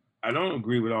 I don't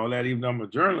agree with all that, even though I'm a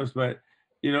journalist, but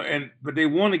but they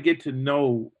want to get to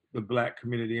know the Black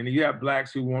community, and you have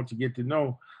Blacks who want to get to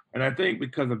know, and I think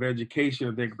because of education,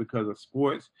 I think because of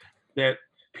sports, that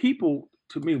people,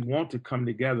 to me, want to come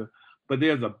together, but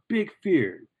there's a big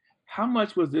fear. How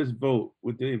much was this vote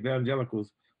with the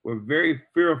evangelicals were very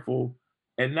fearful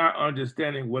and not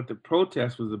understanding what the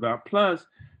protest was about. Plus,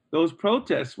 those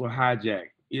protests were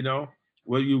hijacked.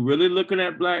 Were you really looking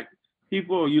at Black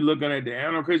people, or you looking at the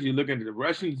anarchists, you looking at the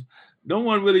Russians? No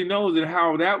one really knows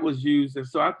how that was used. And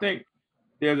so I think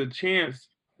there's a chance,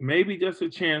 maybe just a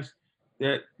chance,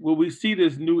 that will we see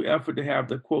this new effort to have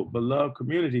the, quote, beloved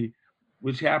community,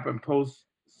 which happened post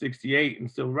 68 and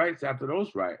civil rights after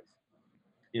those riots,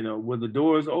 where the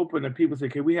doors open and people say,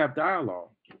 can we have dialogue?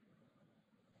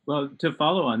 Well, to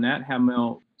follow on that,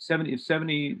 Hamel, 70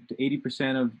 to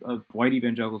 80% of white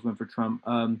evangelicals went for Trump.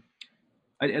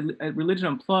 At Religion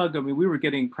Unplugged, I mean, we were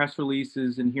getting press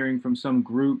releases and hearing from some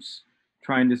groups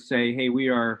trying to say, hey, we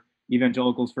are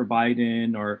evangelicals for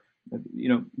Biden, or,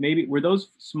 maybe were those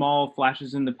small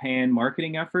flashes in the pan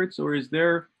marketing efforts, or is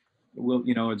there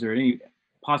any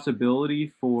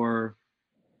possibility for,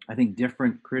 I think,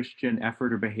 different Christian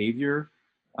effort or behavior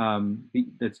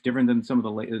that's different than some of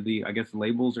the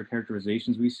labels or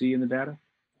characterizations we see in the data?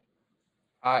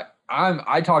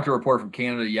 I talked to a reporter from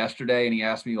Canada yesterday, and he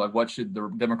asked me, like, what should the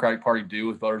Democratic Party do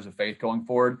with voters of faith going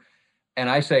forward? And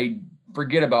I say,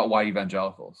 forget about white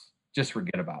evangelicals. Just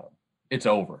forget about them. It's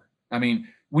over. I mean,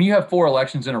 when you have 4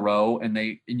 elections in a row and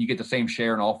you get the same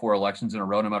share in all 4 elections in a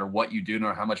row, no matter what you do, no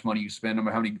matter how much money you spend, no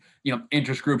matter how many,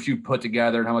 interest groups you put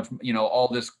together and how much, all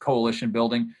this coalition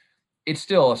building, it's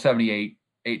still a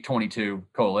 78-822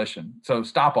 coalition. So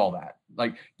stop all that.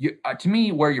 Like to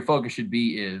me, where your focus should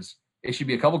be is it should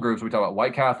be a couple groups. We talk about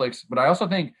white Catholics, but I also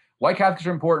think white Catholics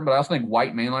are important, but I also think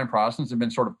white mainline Protestants have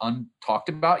been sort of untalked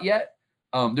about yet.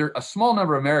 They're a small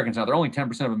number of Americans now. They're only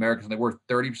 10% of Americans. They were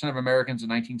 30% of Americans in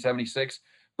 1976.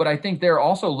 But I think they're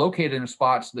also located in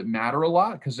spots that matter a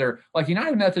lot because they're like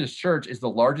United Methodist Church is the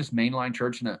largest mainline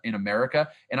church in America.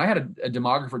 And I had a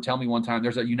demographer tell me one time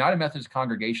there's a United Methodist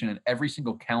congregation in every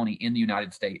single county in the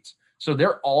United States. So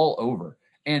they're all over.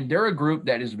 And they're a group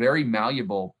that is very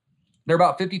malleable. They're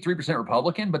about 53%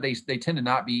 Republican, but they tend to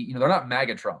not be, they're not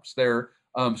MAGA Trumps. They're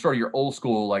sort of your old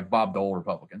school, like Bob Dole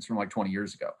Republicans from like 20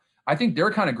 years ago. I think their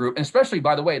kind of group, and especially,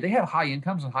 by the way, they have high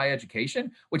incomes and high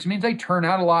education, which means they turn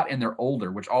out a lot and they're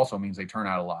older, which also means they turn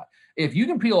out a lot. If you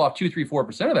can peel off 2, 3,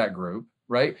 4% of that group,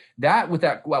 right, that with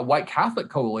that white Catholic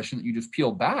coalition that you just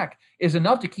peeled back is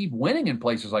enough to keep winning in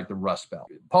places like the Rust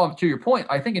Belt. Paul, to your point,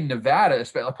 I think in Nevada,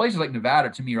 places like Nevada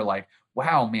to me are like,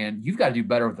 wow, man, you've got to do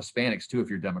better with Hispanics too if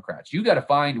you're Democrats. You got to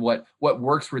find what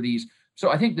works for these. So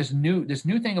I think this new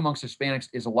thing amongst Hispanics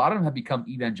is a lot of them have become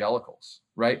evangelicals,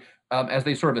 right? As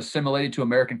they sort of assimilated to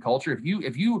American culture.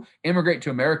 If you immigrate to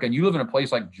America and you live in a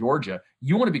place like Georgia,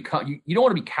 you want to become you don't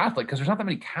want to be Catholic because there's not that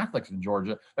many Catholics in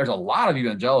Georgia. There's a lot of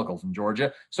evangelicals in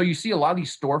Georgia. So you see a lot of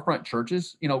these storefront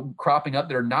churches, cropping up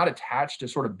that are not attached to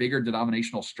sort of bigger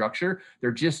denominational structure.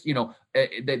 They're just,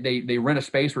 they rent a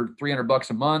space for $300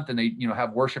 a month and they,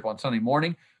 have worship on Sunday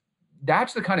morning.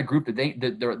 That's the kind of group that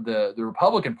the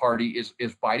Republican Party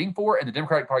is fighting for, and the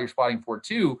Democratic Party is fighting for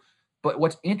too. But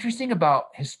what's interesting about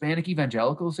Hispanic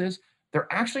evangelicals is they're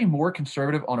actually more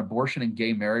conservative on abortion and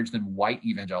gay marriage than white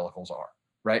evangelicals are,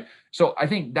 right? So I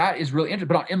think that is really interesting.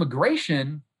 But on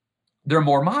immigration, they're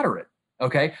more moderate.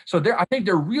 Okay, so I think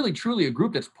they're really truly a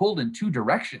group that's pulled in 2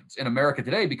 directions in America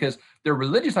today because their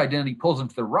religious identity pulls them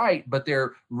to the right, but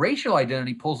their racial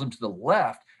identity pulls them to the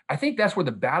left. I think that's where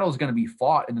the battle is going to be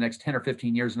fought in the next 10 or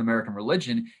 15 years in American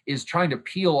religion is trying to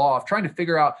peel off, trying to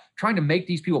figure out, trying to make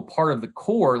these people part of the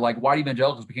core, like white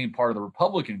evangelicals became part of the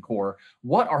Republican core.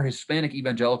 What are Hispanic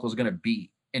evangelicals going to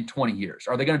be in 20 years?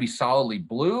 Are they going to be solidly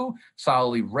blue,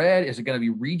 solidly red? Is it going to be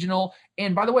regional?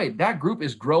 And by the way, that group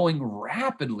is growing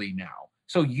rapidly now.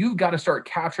 So you've got to start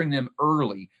capturing them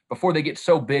early before they get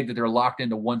so big that they're locked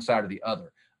into one side or the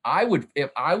other.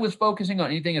 If I was focusing on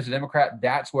anything as a Democrat,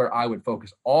 that's where I would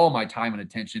focus all my time and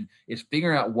attention is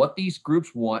figuring out what these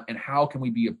groups want and how can we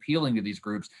be appealing to these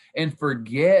groups and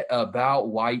forget about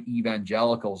white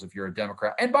evangelicals if you're a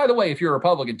Democrat. And by the way, if you're a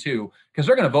Republican too, because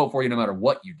they're going to vote for you no matter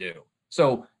what you do.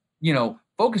 So,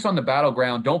 focus on the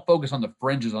battleground. Don't focus on the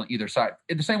fringes on either side.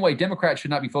 In the same way, Democrats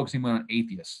should not be focusing on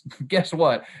atheists. Guess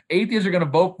what? Atheists are going to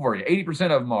vote for you.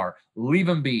 80% of them are. Leave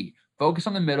them be. Focus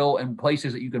on the middle and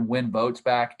places that you can win votes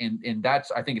back. And that's,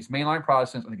 I think it's mainline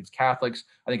Protestants. I think it's Catholics.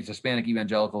 I think it's Hispanic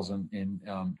evangelicals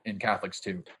and Catholics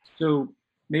too. So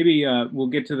maybe we'll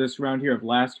get to this round here of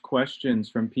last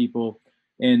questions from people.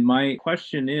 And my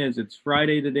question is, it's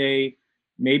Friday today.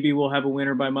 Maybe we'll have a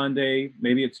winner by Monday.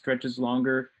 Maybe it stretches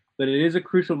longer. But it is a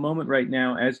crucial moment right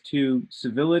now as to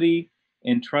civility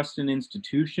and trust in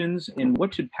institutions. And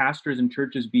what should pastors and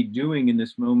churches be doing in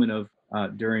this moment of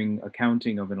during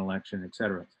accounting of an election, et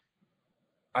cetera?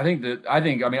 I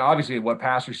mean, obviously what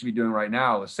pastors should be doing right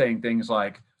now is saying things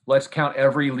like, let's count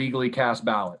every legally cast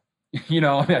ballot.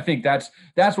 I think that's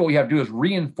what we have to do is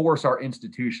reinforce our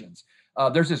institutions.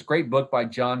 There's this great book by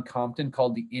John Compton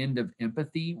called The End of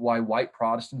Empathy, Why White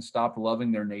Protestants Stopped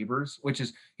Loving Their Neighbors,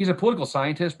 he's a political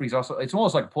scientist, but it's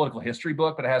almost like a political history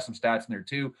book, but it has some stats in there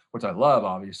too, which I love,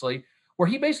 obviously, where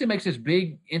he basically makes this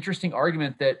big, interesting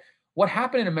argument that what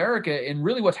happened in America and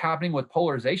really what's happening with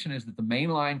polarization is that the main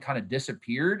line kind of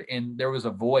disappeared and there was a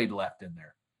void left in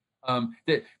there.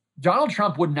 That Donald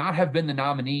Trump would not have been the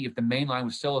nominee if the main line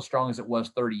was still as strong as it was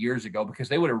 30 years ago, because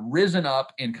they would have risen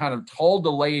up and kind of told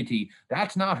the laity,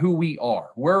 that's not who we are.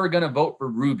 We're going to vote for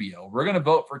Rubio. We're going to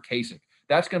vote for Kasich.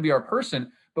 That's going to be our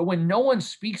person. But when no one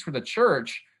speaks for the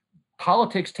church,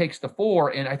 politics takes the fore.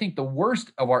 And I think the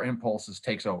worst of our impulses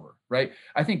takes over, right?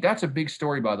 I think that's a big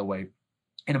story, by the way,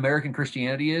 in American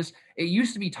Christianity It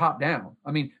used to be top down.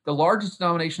 I mean, the largest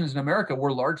denominations in America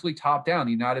were largely top down.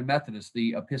 The United Methodists,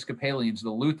 the Episcopalians, the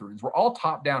Lutherans were all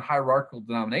top down hierarchical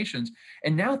denominations.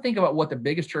 And now think about what the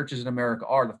biggest churches in America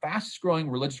are. The fastest growing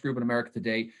religious group in America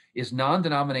today is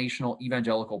non-denominational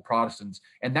evangelical Protestants.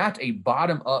 And that's a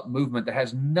bottom up movement that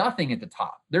has nothing at the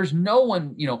top. There's no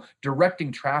one,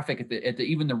 directing traffic at the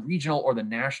even the regional or the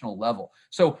national level.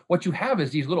 So what you have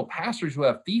is these little pastors who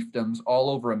have fiefdoms all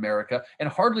over America and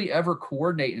hardly ever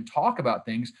coordinate and talk about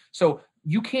things. So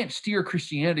you can't steer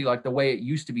Christianity like the way it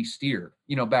used to be steered,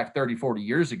 back 30, 40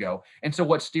 years ago. And so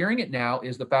what's steering it now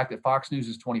is the fact that Fox News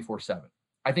is 24/7.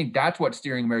 I think that's what's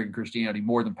steering American Christianity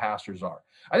more than pastors are.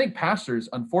 I think pastors,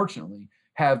 unfortunately,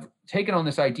 have taken on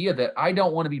this idea that I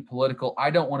don't want to be political.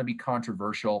 I don't want to be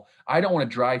controversial. I don't want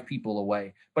to drive people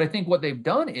away. But I think what they've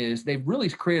done is they've really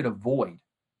created a void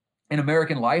in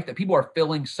American life that people are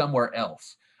filling somewhere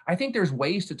else. I think there's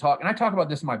ways to talk, and I talk about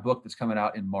this in my book that's coming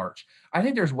out in March. I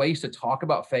think there's ways to talk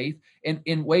about faith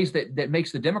in ways that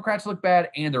makes the Democrats look bad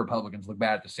and the Republicans look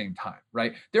bad at the same time,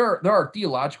 right? There are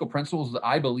theological principles that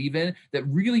I believe in that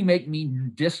really make me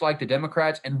dislike the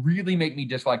Democrats and really make me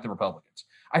dislike the Republicans.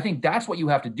 I think that's what you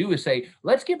have to do is say,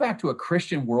 let's get back to a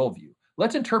Christian worldview.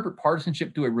 Let's interpret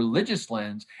partisanship through a religious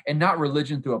lens and not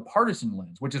religion through a partisan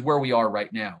lens, which is where we are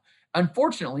right now.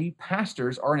 Unfortunately,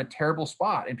 pastors are in a terrible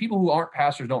spot, and people who aren't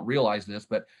pastors don't realize this,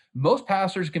 but most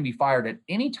pastors can be fired at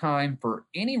any time for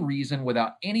any reason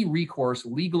without any recourse,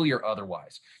 legally or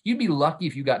otherwise. You'd be lucky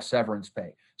if you got severance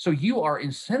pay. So you are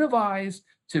incentivized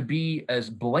to be as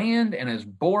bland and as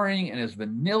boring and as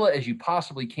vanilla as you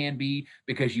possibly can be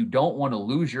because you don't want to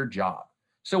lose your job.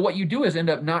 So what you do is end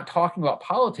up not talking about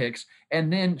politics,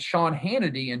 and then Sean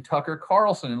Hannity and Tucker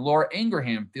Carlson and Laura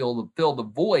Ingraham fill the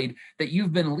void that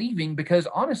you've been leaving because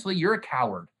honestly, you're a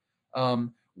coward.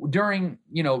 During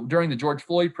the George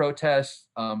Floyd protests,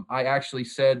 I actually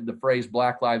said the phrase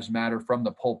Black Lives Matter from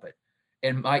the pulpit,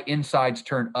 and my insides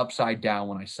turned upside down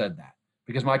when I said that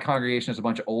because my congregation is a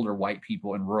bunch of older white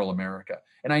people in rural America.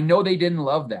 And I know they didn't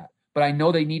love that, but I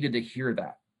know they needed to hear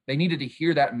that. They needed to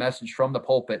hear that message from the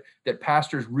pulpit that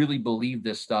pastors really believe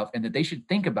this stuff and that they should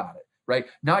think about it, right?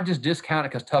 Not just discount it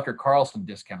because Tucker Carlson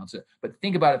discounts it, but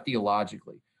think about it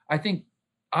theologically. I think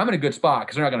I'm in a good spot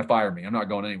because they're not going to fire me. I'm not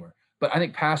going anywhere. But I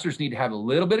think pastors need to have a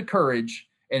little bit of courage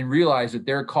and realize that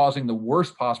they're causing the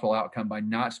worst possible outcome by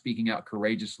not speaking out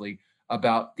courageously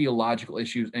about theological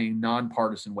issues in a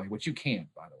nonpartisan way, which you can,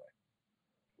 by the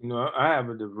way. I have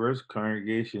a diverse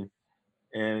congregation,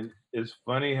 and it's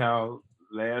funny how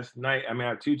last night, I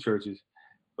have two churches,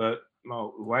 but my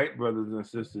white brothers and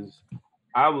sisters,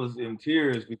 I was in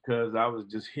tears because I was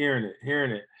just hearing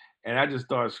it. And I just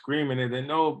started screaming and then,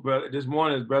 no, brother, this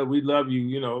morning, brother, we love you.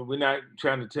 We're not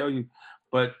trying to tell you,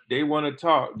 but they want to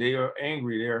talk. They are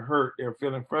angry. They're hurt. They're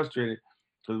feeling frustrated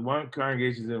because one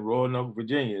congregation is in Roanoke,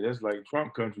 Virginia. That's like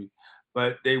Trump country,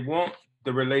 but they want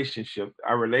the relationship.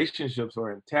 Our relationships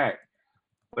are intact.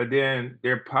 But then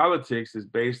their politics is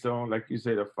based on, like you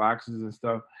say, the Foxes and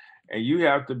stuff. And you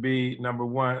have to be, number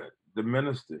one, the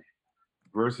minister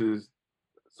versus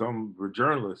some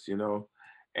journalists, And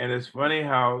it's funny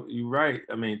how you're right.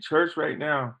 Church right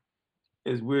now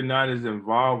we're not as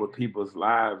involved with people's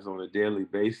lives on a daily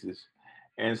basis.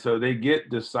 And so they get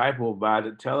discipled by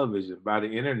the television, by the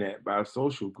internet, by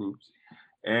social groups.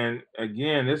 And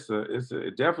again, it's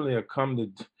definitely a come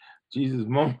to Jesus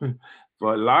moment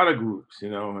for a lot of groups,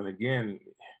 and again,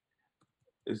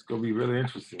 it's going to be really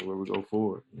interesting where we go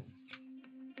forward.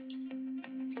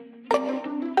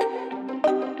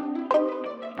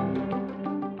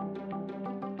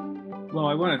 Well,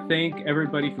 I want to thank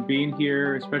everybody for being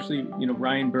here, especially,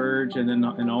 Ryan Burge and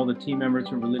all the team members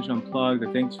from Religion Unplugged.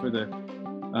 Thanks for the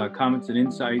comments and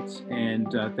insights,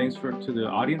 and thanks to the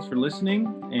audience for listening,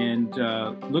 and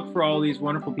look for all these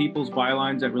wonderful people's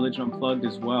bylines at Religion Unplugged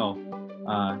as well.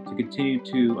 To continue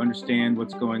to understand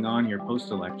what's going on here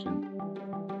post-election.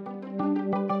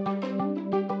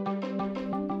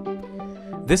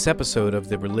 This episode of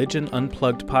the Religion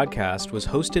Unplugged podcast was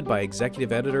hosted by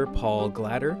executive editor Paul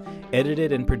Glatter,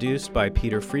 edited and produced by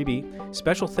Peter Freeby.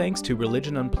 Special thanks to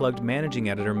Religion Unplugged managing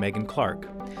editor Megan Clark.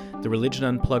 The Religion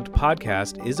Unplugged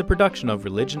podcast is a production of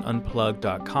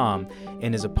religionunplugged.com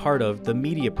and is a part of The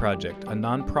Media Project, a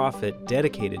nonprofit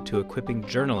dedicated to equipping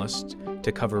journalists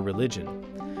to cover religion.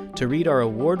 To read our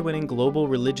award-winning global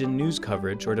religion news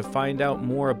coverage or to find out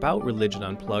more about Religion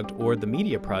Unplugged or The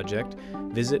Media Project,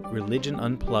 visit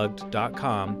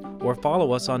religionunplugged.com or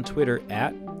follow us on Twitter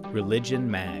at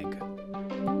ReligionMag.